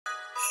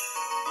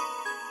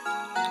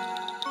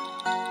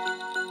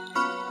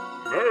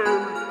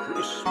Merry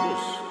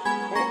Christmas.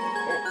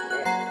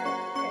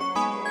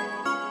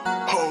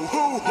 Ho,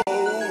 ho, ho.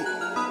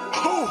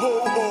 Ho, ho,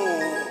 ho.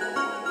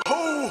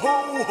 Ho, ho,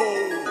 ho.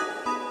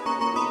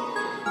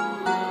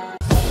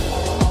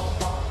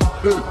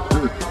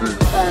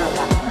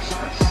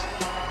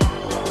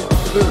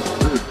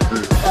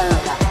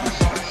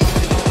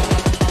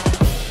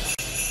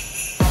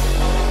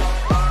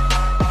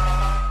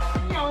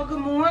 Y'all, good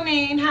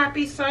morning.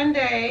 Happy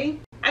Sunday.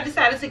 I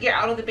decided to get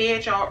out of the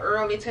bed, y'all,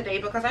 early today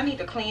because I need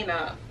to clean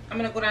up. I'm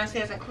going to go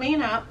downstairs and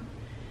clean up.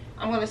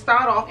 I'm going to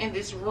start off in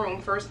this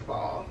room first of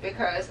all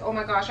because, oh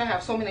my gosh, I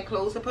have so many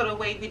clothes to put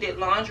away. We did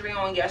laundry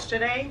on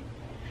yesterday.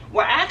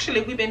 Well,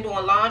 actually, we've been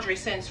doing laundry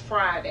since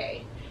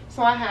Friday.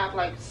 So I have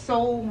like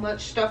so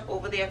much stuff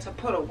over there to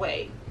put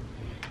away.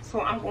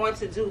 So I'm going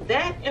to do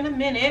that in a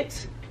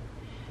minute.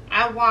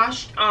 I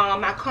washed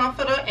my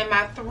comforter and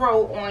my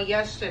throw on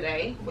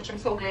yesterday, which I'm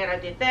so glad I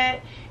did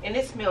that. And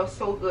it smells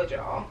so good,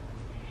 y'all.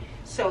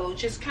 So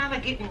just kind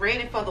of getting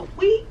ready for the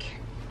week.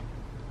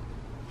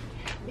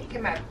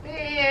 Making my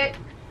bed.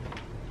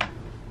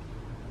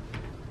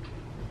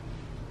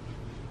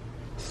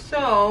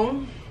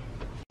 So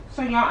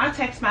y'all, I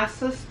text my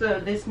sister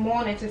this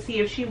morning to see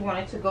if she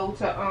wanted to go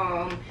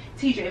to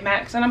TJ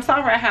Maxx. And I'm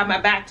sorry I have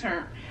my back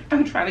turned.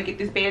 I'm trying to get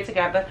this bed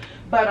together.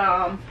 But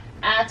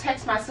I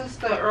text my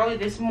sister early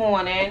this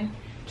morning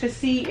to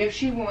see if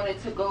she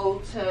wanted to go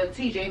to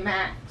TJ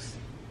Maxx.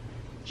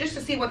 Just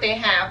to see what they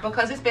have,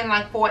 because it's been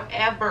like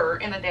forever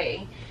in a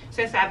day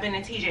since I've been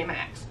in TJ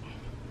Maxx.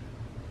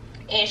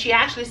 And she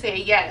actually said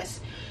yes.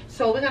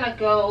 So we're gonna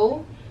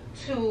go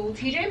to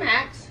TJ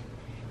Maxx,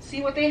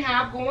 see what they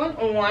have going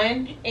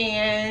on,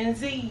 and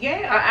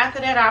yeah, after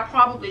that I'll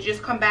probably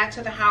just come back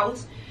to the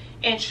house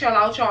and chill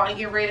out, y'all, and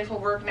get ready for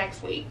work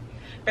next week.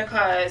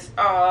 Because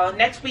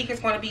next week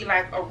is going to be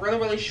like a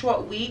really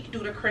short week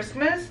due to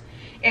Christmas,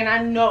 and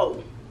I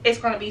know it's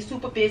going to be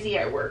super busy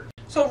at work.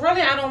 So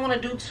really I don't want to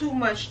do too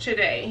much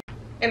today,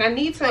 and I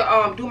need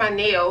to do my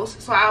nails,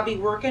 so I'll be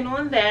working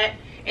on that.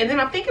 And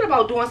then I'm thinking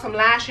about doing some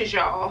lashes,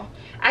 y'all.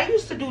 I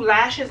used to do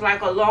lashes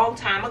like a long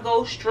time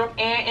ago, strip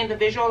and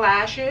individual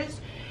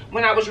lashes,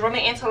 when I was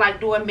really into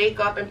like doing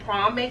makeup and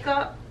prom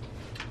makeup.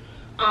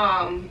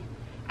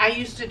 I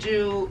used to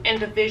do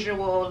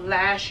individual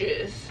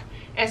lashes,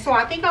 and so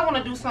I think I want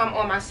to do some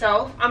on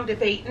myself. I'm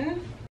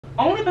debating,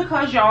 only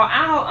because, y'all,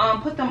 I'll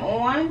put them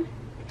on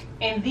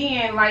and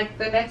then like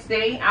the next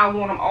day I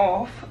want them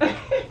off.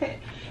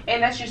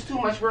 And that's just too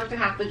much work to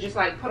have to just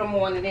like put them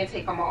on and then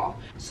take them off.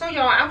 So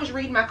y'all, I was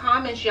reading my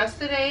comments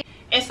yesterday,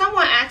 and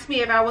someone asked me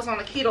if I was on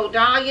a keto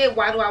diet,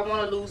 why do I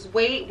want to lose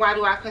weight, why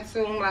do I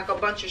consume like a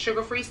bunch of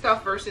sugar-free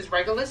stuff versus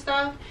regular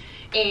stuff.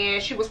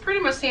 And she was pretty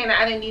much saying that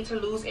I didn't need to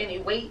lose any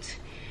weight,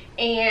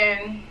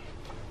 and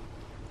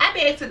I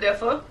beg to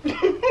differ.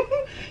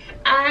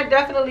 I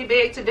definitely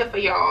beg to differ,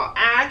 y'all.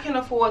 I can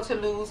afford to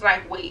lose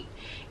like weight,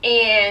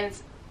 and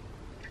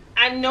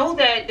I know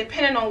that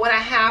depending on what I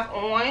have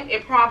on,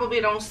 it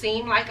probably don't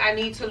seem like I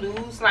need to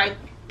lose like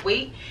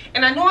weight.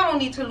 And I know I don't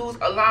need to lose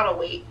a lot of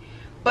weight,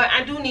 but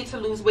I do need to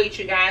lose weight,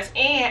 you guys.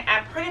 And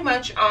I pretty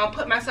much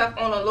put myself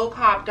on a low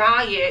carb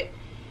diet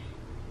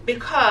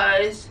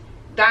because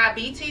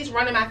diabetes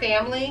run in my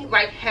family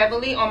like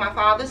heavily on my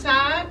father's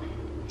side.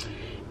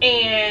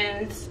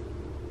 And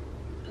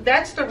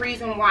that's the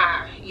reason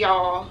why,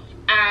 y'all,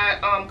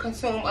 I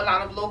consume a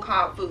lot of low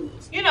carb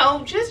foods. You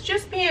know,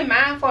 just being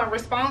mindful and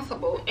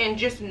responsible, and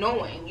just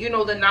knowing, you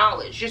know, the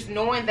knowledge, just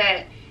knowing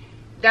that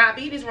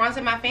diabetes runs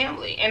in my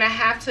family, and I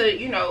have to,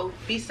 you know,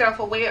 be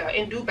self-aware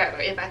and do better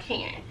if I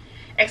can,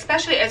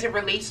 especially as it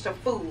relates to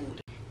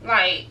food.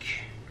 Like,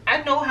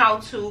 I know how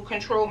to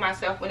control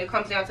myself when it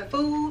comes down to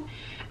food.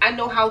 I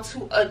know how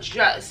to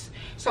adjust.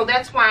 So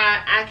that's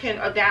why I can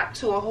adapt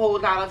to a whole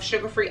lot of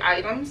sugar-free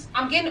items.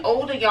 I'm getting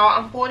older, y'all.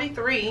 I'm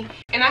 43,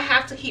 and I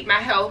have to keep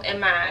my health in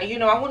mind. You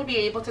know, I want to be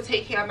able to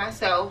take care of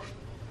myself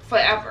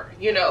forever,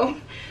 you know.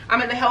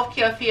 I'm in the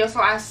healthcare field,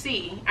 so I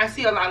see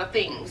a lot of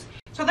things.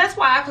 So that's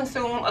why I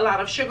consume a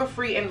lot of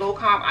sugar-free and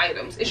low-carb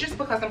items. It's just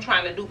because I'm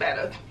trying to do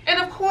better. And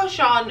of course,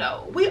 y'all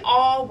know, we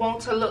all want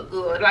to look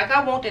good. Like,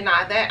 I won't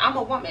deny that. I'm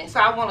a woman,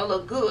 so I want to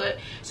look good.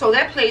 So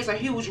that plays a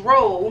huge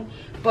role,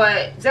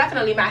 but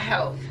definitely my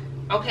health.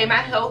 Okay, my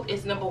health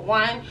is number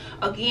one.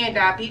 Again,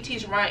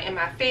 diabetes run in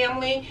my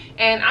family,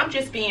 and I'm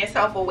just being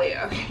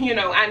self-aware. You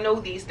know, I know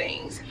these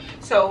things.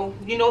 So,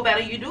 you know better,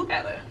 you do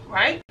better,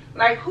 right?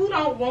 Like, who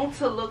don't want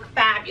to look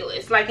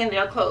fabulous, like in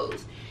their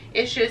clothes?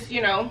 It's just,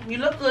 you know, you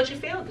look good, you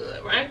feel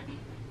good, right?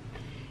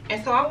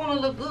 And so I want to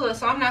look good,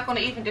 so I'm not going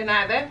to even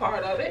deny that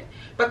part of it.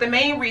 But the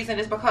main reason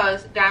is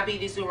because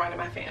diabetes do run in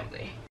my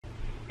family.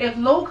 If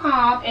low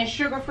carb and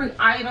sugar-free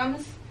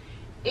items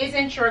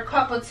isn't your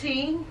cup of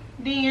tea,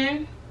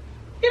 then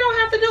you don't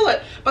have to do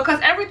it. Because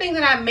everything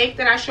that I make,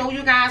 that I show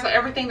you guys, or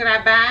everything that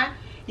I buy,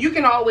 you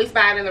can always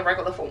buy it in the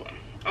regular form.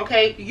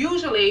 Okay?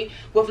 Usually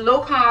with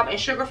low carb and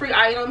sugar-free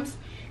items,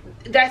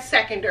 that's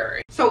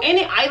secondary. So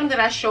any item that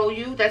I show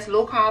you that's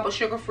low carb or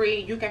sugar free,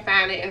 you can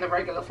find it in the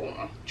regular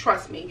form.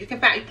 Trust me, you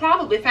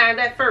probably find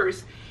that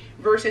first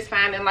versus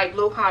finding like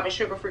low carb and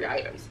sugar free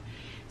items.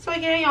 So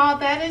yeah, y'all,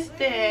 that is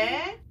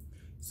that.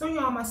 So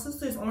y'all, my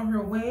sister is on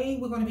her way.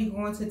 We're going to be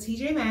going to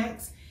TJ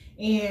Maxx,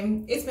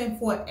 and it's been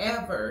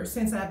forever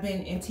since I've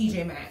been in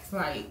TJ Maxx.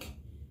 Like,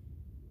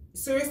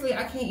 seriously,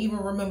 I can't even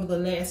remember the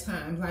last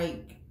time.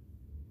 Like,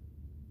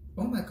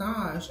 oh my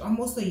gosh,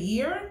 almost a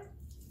year?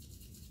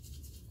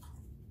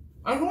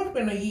 I know it's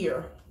been a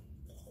year.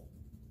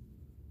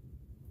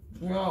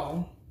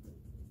 Y'all.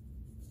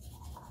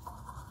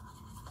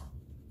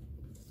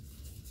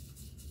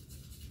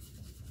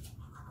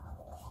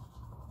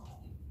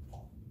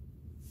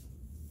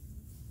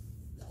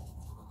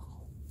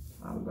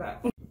 I'm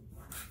back.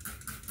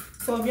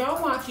 So if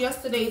y'all watched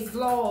yesterday's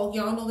vlog,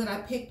 y'all know that I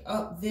picked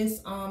up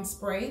this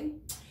spray,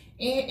 and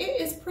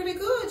it is pretty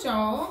good,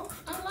 y'all.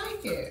 I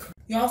like it.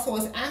 Y'all, so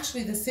it's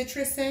actually the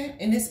citrus scent,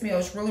 and it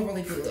smells really,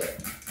 really good.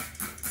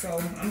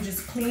 So I'm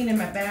just cleaning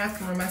my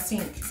bathroom, my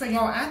sink. So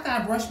y'all, after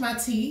I brush my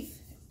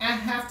teeth, I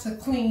have to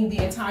clean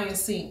the entire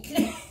sink.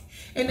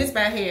 And it's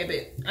by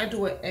habit. I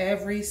do it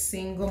every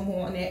single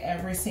morning,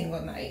 every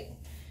single night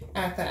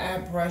after I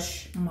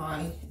brush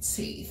my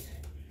teeth.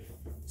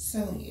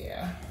 So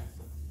yeah.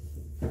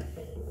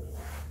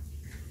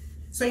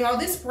 So y'all,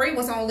 this spray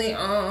was only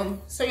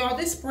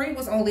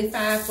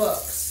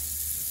 $5.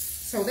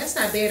 So that's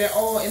not bad at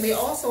all. And they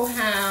also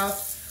have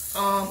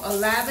a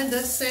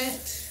lavender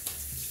scent,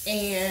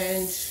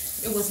 and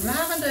it was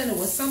lavender and it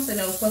was something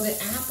else. Was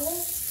it apple?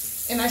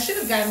 And I should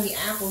have gotten the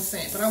apple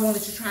scent, but I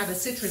wanted to try the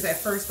citrus at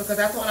first because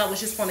I thought I was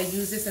just going to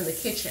use this in the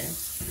kitchen.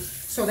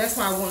 So that's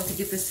why I wanted to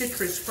get the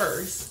citrus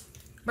first.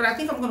 But I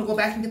think I'm going to go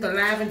back and get the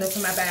lavender for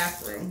my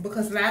bathroom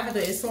because lavender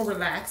is so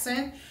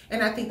relaxing,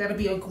 and I think that'll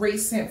be a great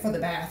scent for the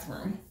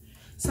bathroom.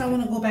 So I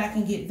want to go back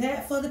and get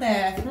that for the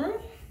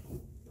bathroom.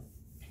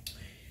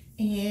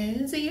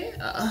 And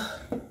yeah.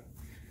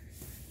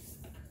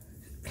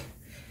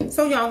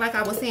 So y'all, like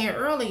I was saying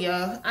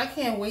earlier, I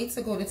can't wait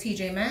to go to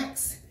TJ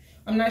Maxx.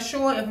 I'm not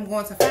sure if I'm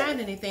going to find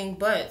anything,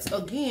 but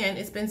again,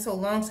 it's been so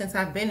long since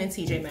I've been in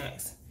TJ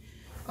Maxx.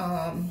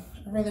 I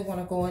really want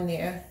to go in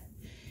there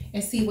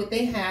and see what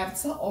they have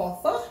to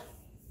offer.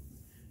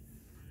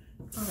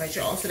 All right,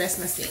 y'all, so that's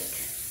my sink.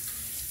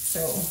 So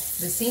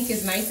the sink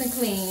is nice and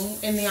clean,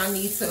 and then I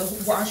need to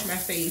wash my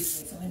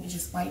face. So let me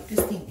just wipe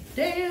this thing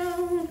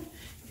down.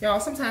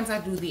 Y'all, sometimes I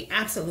do the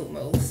absolute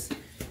most.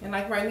 And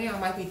like right now, I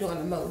might be doing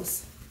the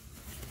most.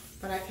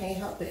 But I can't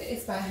help it.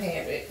 It's by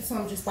habit. So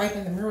I'm just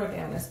wiping the mirror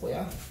down as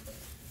well.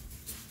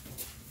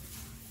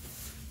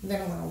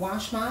 Then I'm gonna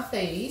wash my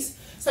face.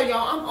 So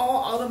y'all, I'm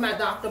all out of my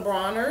Dr.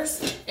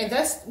 Bronner's, and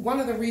that's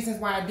one of the reasons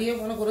why I did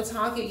want to go to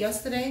Target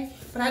yesterday,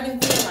 but I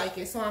didn't feel like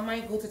it. So I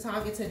might go to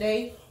Target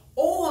today,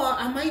 or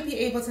I might be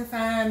able to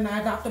find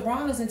my Dr.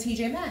 Bronner's in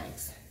TJ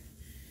Maxx.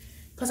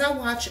 Cause I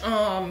watch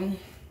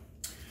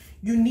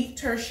Unique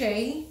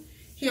Tertiary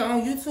here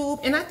on YouTube,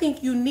 and I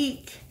think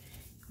Unique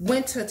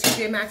went to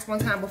TJ Maxx one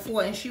time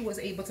before, and she was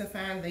able to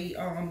find the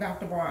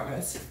Dr.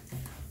 Bronner's,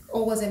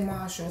 or was it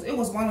Marshall's? It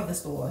was one of the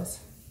stores.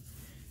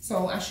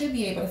 So I should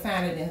be able to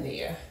find it in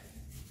there.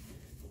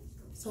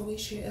 So we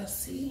shall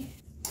see.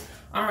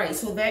 All right,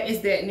 so that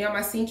is that. Now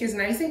my sink is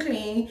nice and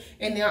clean,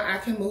 and now I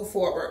can move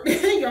forward.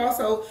 Y'all,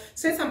 so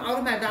since I'm out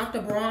of my Dr.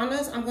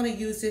 Bronner's, I'm gonna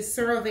use this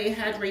CeraVe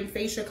Hydrating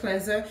Facial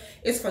Cleanser.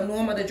 It's for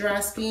normal to dry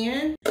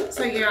skin.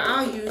 So yeah,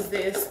 I'll use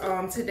this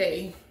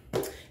today.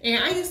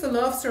 And I used to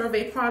love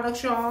CeraVe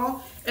products,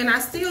 y'all, and I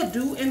still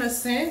do in a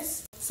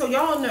sense. So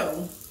y'all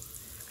know,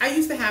 I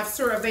used to have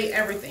CeraVe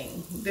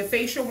everything. The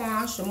facial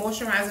wash, the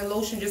moisturizing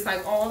lotion, just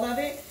like all of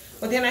it.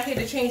 But then I had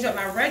to change up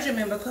my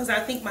regimen because I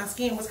think my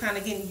skin was kind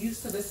of getting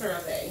used to the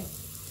CeraVe.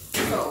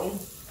 So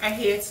I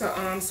had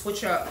to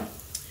switch up.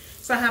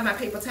 So I have my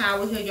paper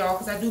towel here, y'all,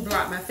 because I do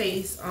block my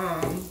face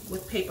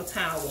with paper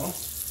towel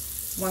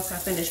once I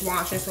finish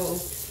washing. So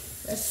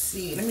let's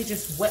see. Let me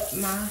just wet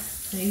my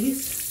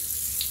face.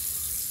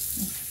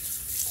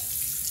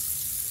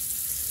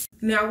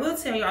 Now I will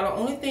tell y'all, the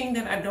only thing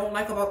that I don't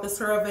like about the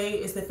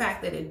CeraVe is the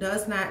fact that it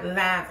does not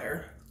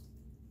lather,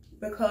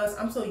 because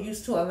I'm so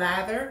used to a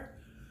lather.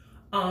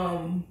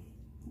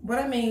 But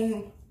I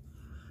mean,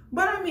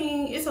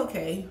 it's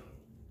okay.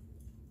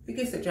 It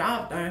gets the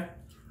job done.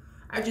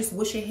 I just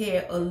wish it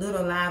had a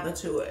little lather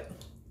to it,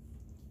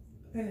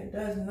 and it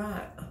does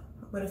not.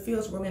 But it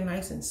feels really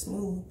nice and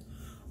smooth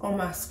on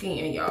my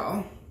skin,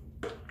 y'all.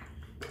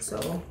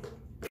 So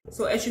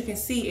as you can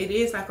see, it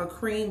is like a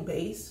cream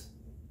base.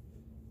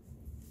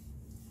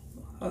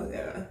 Oh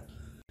yeah.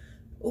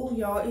 Oh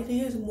y'all, it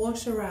is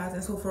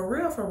moisturizing. So for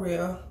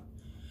real,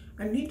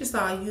 I need to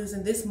start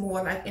using this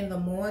more like in the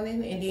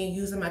morning, and then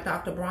using my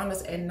Dr.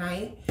 Bronner's at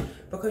night,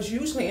 because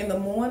usually in the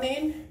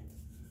morning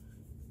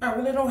I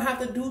really don't have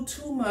to do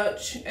too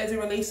much as it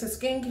relates to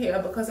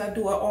skincare, because I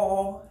do it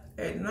all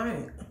at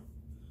night.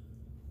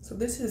 So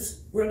this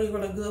is really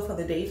good for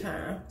the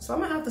daytime. So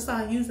I'm gonna have to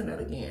start using it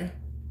again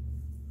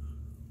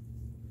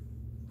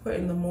for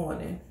in the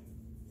morning.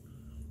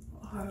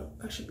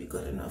 That should be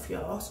good enough,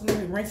 y'all. So let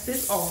me rinse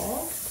this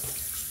off.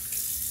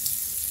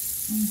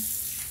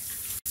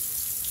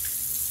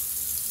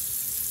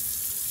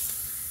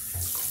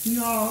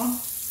 Y'all,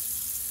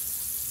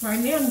 right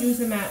now I'm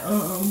using my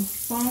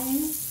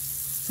phone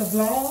to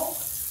vlog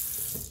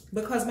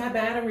because my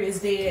battery is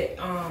dead.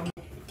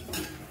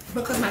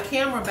 Because my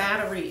camera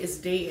battery is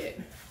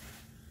dead.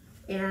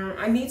 And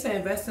I need to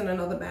invest in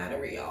another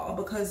battery, y'all,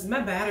 because my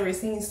battery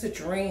seems to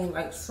drain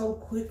like so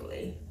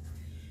quickly.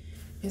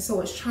 And so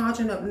it's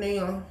charging up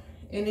now.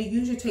 And it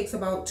usually takes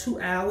about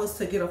 2 hours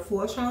to get a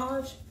full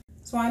charge.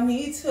 So I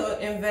need to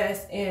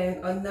invest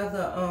in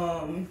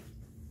another,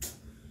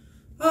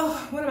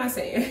 what am I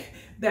saying?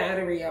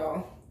 Battery,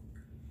 y'all.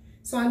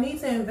 So I need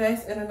to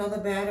invest in another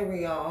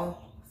battery, y'all,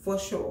 for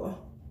sure.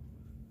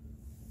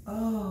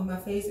 Oh, my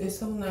face is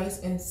so nice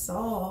and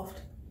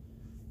soft.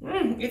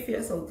 It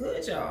feels so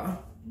good, y'all.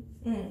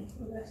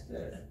 That's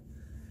good.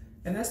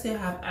 And I still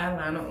have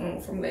eyeliner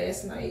on from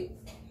last night.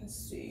 Let's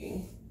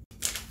see.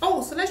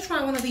 Oh, so let's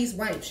try one of these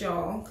wipes,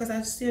 y'all, because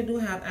I still do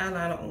have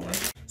eyeliner on.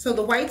 So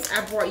the wipes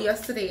I bought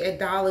yesterday at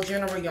Dollar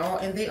General, y'all,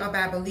 and they are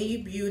by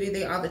Believe Beauty.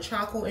 They are the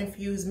charcoal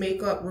infused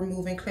makeup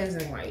removing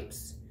cleansing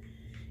wipes.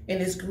 And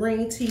it's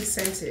green tea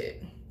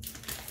scented.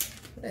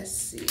 Let's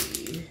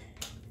see.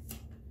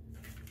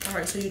 All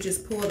right, so you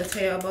just pull the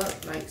tab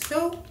up like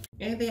so,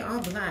 and they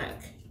are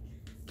black.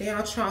 They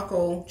are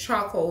charcoal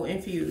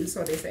infused,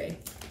 so they say.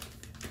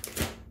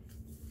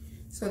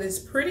 So it's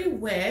pretty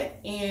wet,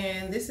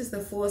 and this is the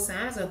full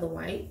size of the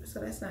wipe,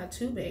 so that's not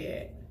too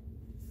bad.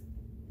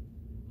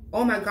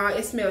 Oh my God,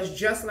 it smells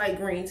just like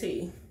green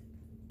tea.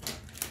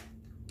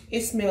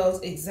 It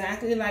smells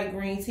exactly like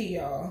green tea,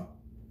 y'all.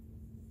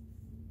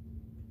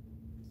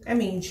 I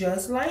mean,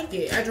 just like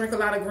it. I drink a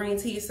lot of green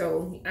tea,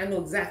 so I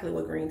know exactly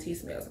what green tea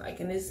smells like.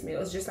 And it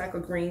smells just like a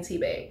green tea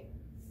bag.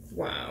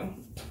 Wow.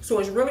 So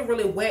it's really,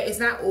 really wet. It's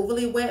not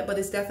overly wet, but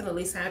it's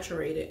definitely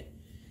saturated.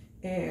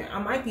 And I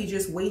might be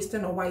just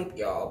wasting a wipe,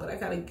 y'all, but I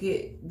gotta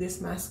get this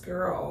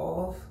mascara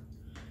off.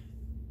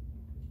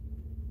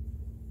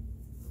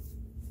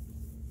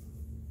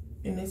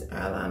 And this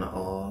eyeliner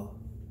off.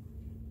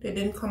 They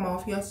didn't come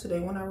off yesterday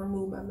when I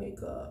removed my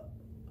makeup.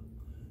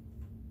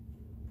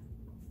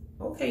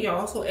 Okay,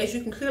 y'all, so as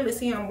you can clearly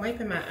see, I'm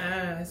wiping my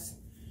eyes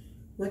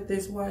with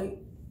this wipe.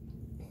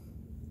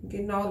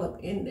 Getting all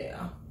up in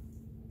there.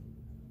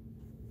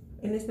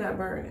 And it's not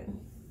burning.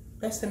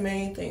 That's the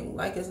main thing.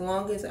 Like, as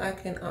long as I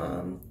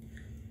can,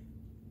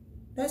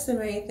 that's the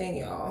main thing,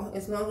 y'all.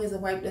 As long as the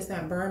wipe does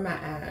not burn my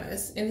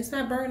eyes. And it's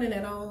not burning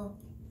at all.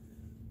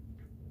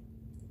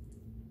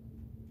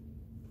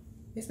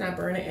 It's not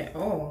burning at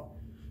all.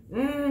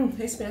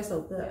 It smells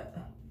so good.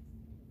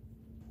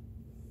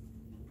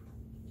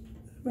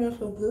 It smells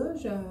so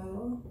good,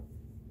 y'all.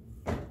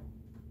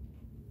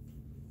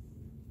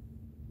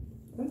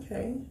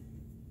 Okay.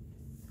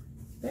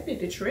 That did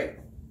the trick.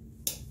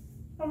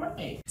 All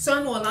right. So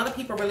I know a lot of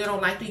people really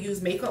don't like to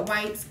use makeup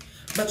wipes,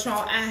 but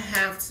y'all, I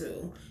have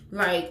to.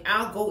 Like,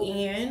 I'll go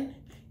in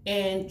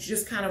and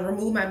just kind of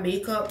remove my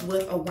makeup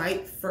with a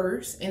wipe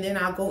first, and then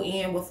I'll go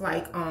in with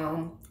like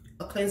a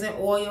cleansing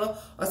oil,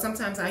 or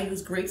sometimes I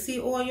use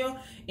grapeseed oil,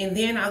 and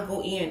then I'll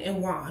go in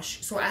and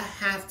wash. So I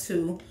have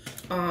to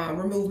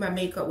remove my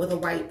makeup with a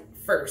wipe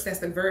first. That's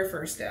the very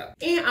first step.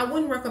 And I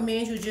wouldn't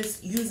recommend you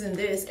just using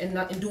this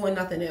and doing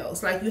nothing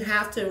else. Like, you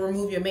have to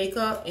remove your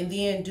makeup and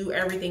then do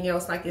everything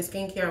else, like your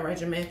skincare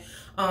regimen,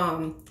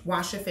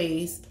 wash your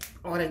face,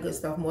 all that good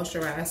stuff,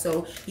 moisturize.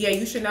 So yeah,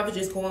 you should never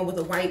just go in with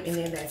a wipe and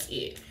then that's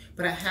it.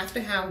 But I have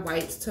to have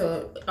wipes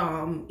to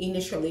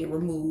initially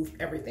remove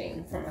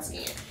everything from my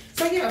skin.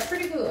 So yeah,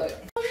 pretty good.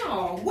 Oh,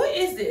 y'all, what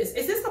is this?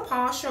 Is this a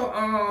partial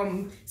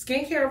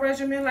skincare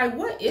regimen? Like,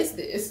 what is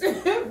this?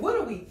 What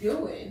are we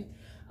doing?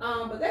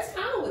 But that's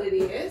kind of what it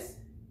is.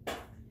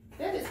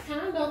 That is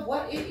kind of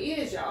what it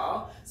is,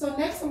 y'all. So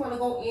next I'm gonna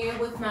go in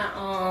with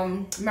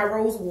my my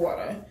rose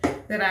water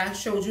that I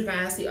showed you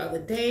guys the other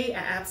day. I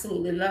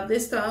absolutely love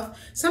this stuff.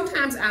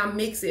 Sometimes I'll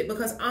mix it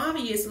because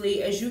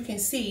obviously, as you can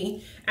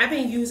see, I've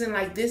been using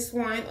like this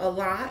one a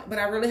lot, but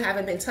I really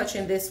haven't been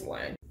touching this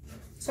one.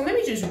 So let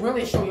me just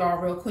really show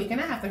y'all real quick, and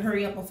I have to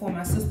hurry up before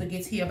my sister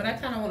gets here, but I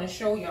kind of want to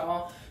show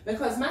y'all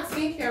because my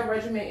skincare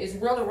regimen is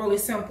really, really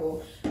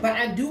simple. But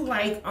I do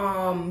like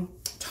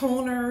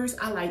toners,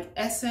 I like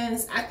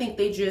essence. I think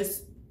they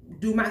just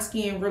do my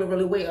skin really,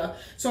 really well.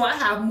 So I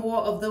have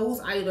more of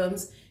those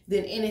items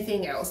than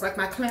anything else. Like,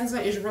 my cleanser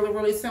is really,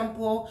 really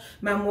simple.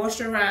 My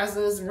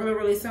moisturizer is really,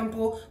 really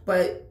simple.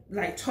 But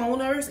like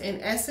toners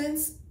and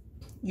essence,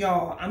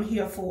 y'all, I'm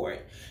here for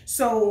it.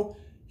 So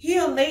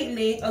here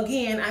lately,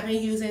 again, I've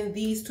been using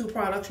these two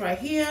products right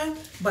here,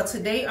 but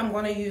today I'm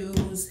gonna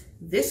use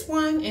this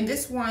one, and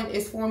this one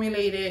is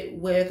formulated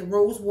with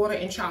rose water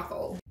and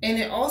charcoal. And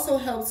it also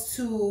helps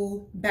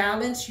to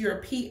balance your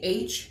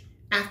pH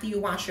after you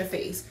wash your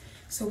face.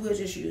 So we'll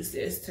just use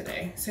this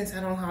today, since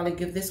I don't hardly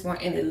give this one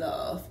any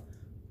love.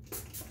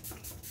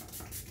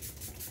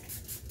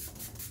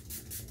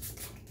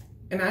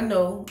 And I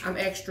know I'm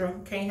extra,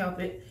 can't help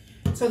it.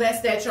 So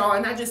that's that, y'all.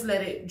 And I just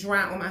let it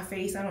dry on my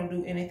face. I don't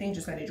do anything,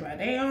 just let it dry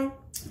down.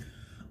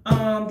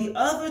 The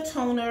other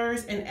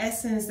toners and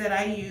essence that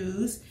I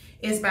use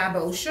is by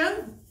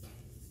Boscia.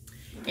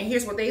 And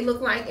here's what they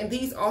look like. And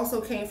these also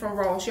came from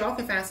Ross. Y'all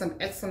can find some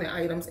excellent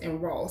items in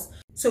Ross.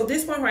 So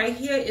this one right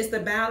here is the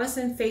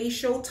Balancing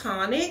Facial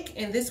Tonic.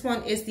 And this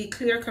one is the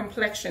Clear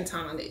Complexion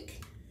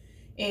Tonic.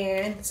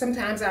 And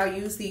sometimes I'll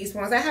use these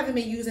ones. I haven't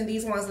been using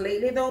these ones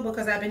lately though,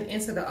 because I've been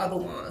into the other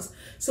ones.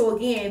 So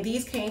again,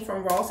 these came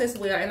from Ross as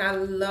well, and I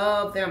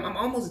love them. I'm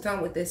almost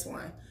done with this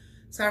one.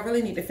 So I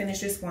really need to finish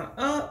this one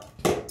up.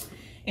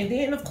 And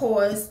then of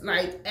course,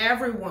 like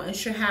everyone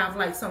should have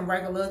like some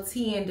regular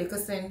Tea and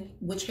Dickinson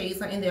witch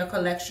hazel in their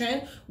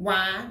collection.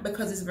 Why?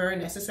 Because it's very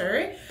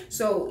necessary.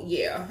 So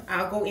yeah,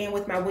 I'll go in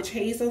with my witch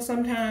hazel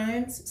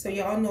sometimes. So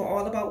y'all know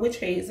all about witch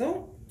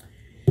hazel.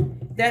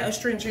 That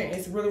astringent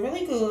is really,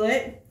 really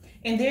good.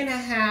 And then I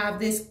have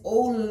this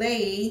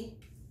Olay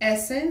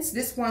essence.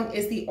 This one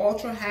is the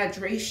Ultra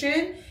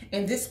Hydration,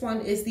 and this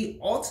one is the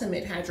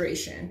Ultimate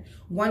Hydration.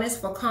 One is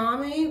for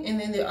calming, and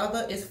then the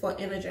other is for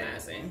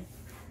energizing.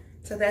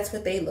 So that's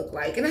what they look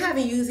like. And I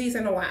haven't used these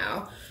in a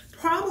while,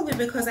 probably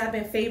because I've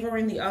been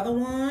favoring the other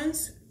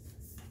ones.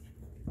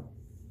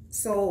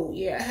 So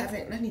yeah,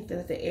 I need to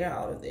let the air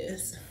out of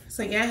this.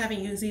 So yeah, I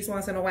haven't used these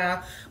ones in a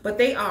while, but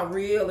they are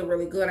really,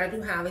 really good. I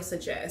do highly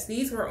suggest.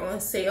 These were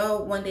on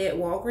sale one day at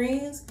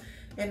Walgreens,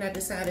 and I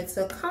decided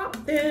to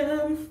cop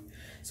them.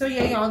 So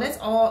yeah, y'all, that's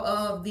all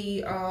of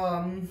the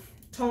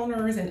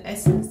toners and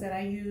essence that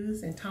I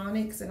use, and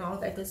tonics and all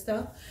of that good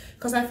stuff,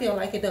 because I feel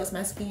like it does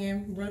my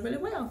skin really, really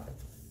well.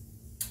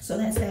 So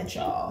that's that,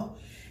 y'all.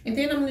 And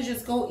then I'm gonna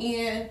just go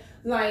in,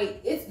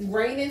 like, it's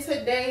raining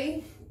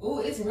today. Oh,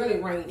 it's really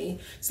rainy.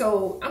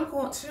 So I'm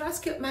going, should I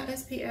skip my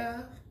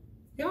SPF?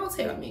 Y'all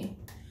tell me.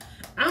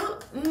 I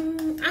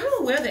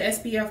don't wear the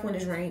SPF when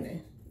it's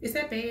raining. Is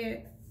that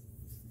bad?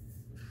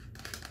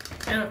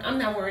 I'm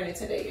not wearing it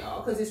today,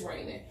 y'all, because it's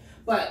raining.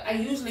 But I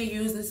usually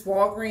use this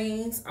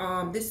Walgreens.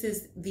 This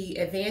is the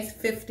Advanced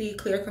 50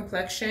 Clear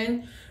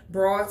Complexion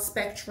Broad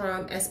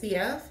Spectrum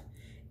SPF.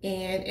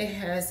 And it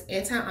has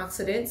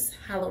antioxidants,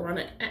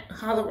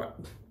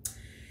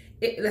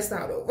 let's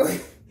start over.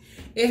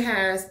 It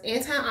has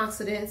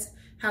antioxidants,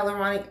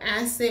 hyaluronic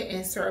acid,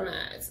 and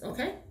ceramides,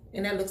 okay?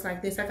 And that looks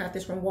like this. I got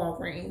this from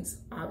Walgreens,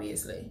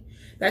 obviously.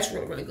 That's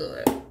really, really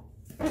good.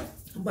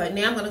 But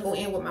now I'm going to go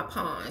in with my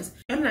Pond's.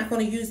 I'm not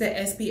going to use that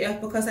SPF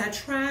because I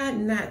try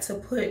not to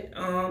put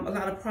a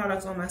lot of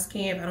products on my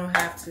skin if I don't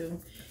have to.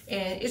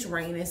 And it's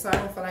raining, so I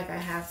don't feel like I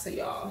have to,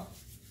 y'all.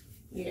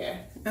 Yeah,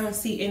 I don't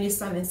see any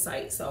sun in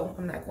sight, so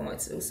I'm not going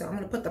to. So I'm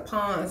going to put the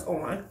Pond's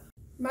on.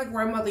 My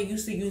grandmother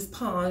used to use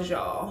Pond's,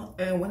 y'all.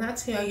 And when I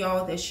tell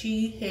y'all that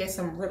she had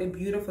some really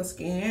beautiful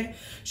skin,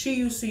 she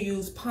used to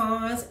use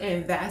Pond's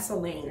and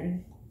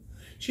Vaseline.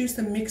 She used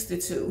to mix the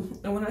two.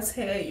 And when I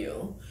tell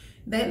you,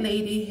 that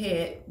lady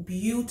had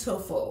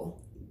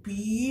beautiful,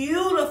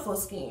 beautiful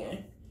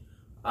skin.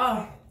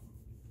 Oh,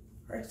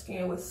 her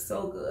skin was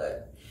so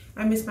good.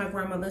 I miss my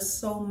grandmother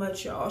so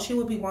much, y'all. She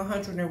would be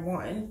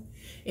 101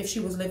 if she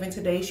was living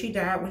today. She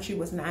died when she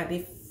was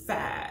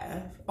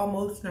 95,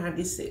 almost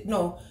 96.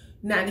 No,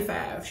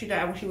 95. She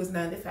died when she was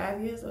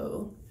 95 years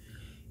old.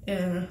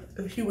 And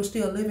if she was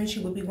still living, she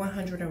would be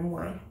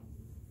 101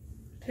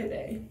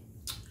 today.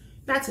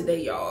 Not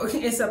today, y'all.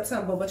 In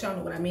September, but y'all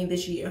know what I mean,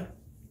 this year.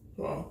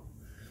 Well,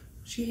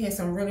 she had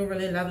some really,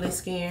 really lovely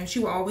skin. She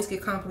will always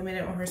get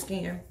complimented on her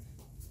skin.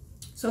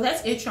 So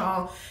that's it,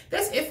 y'all.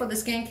 That's it for the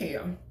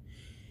skincare.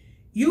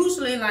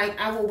 Usually, like,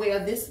 I will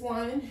wear this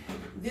one,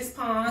 this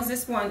Pond's.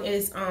 This one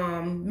is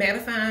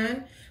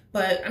mattifying,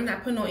 but I'm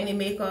not putting on any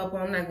makeup, or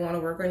I'm not going to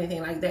work or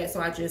anything like that, so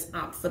I just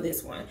opt for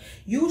this one.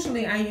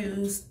 Usually, I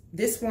use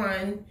this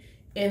one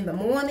in the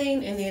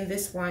morning and then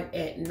this one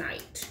at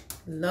night.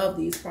 Love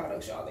these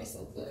products, y'all. They're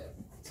so good.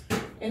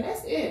 And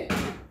that's it.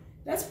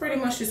 That's pretty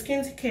much the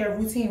skincare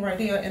routine right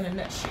there in a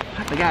nutshell.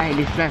 I forgot I had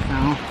this flex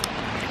on.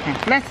 And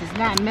flex is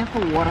not meant for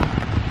water.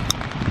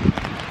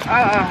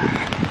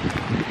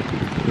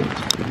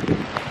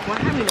 Well,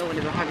 how many know when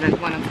there's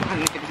 101 and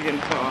 250 in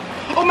the car?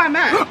 Oh, my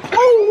mask!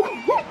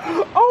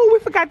 Oh, we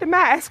forgot the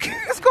mask.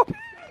 Let's go.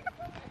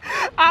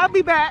 I'll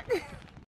be back.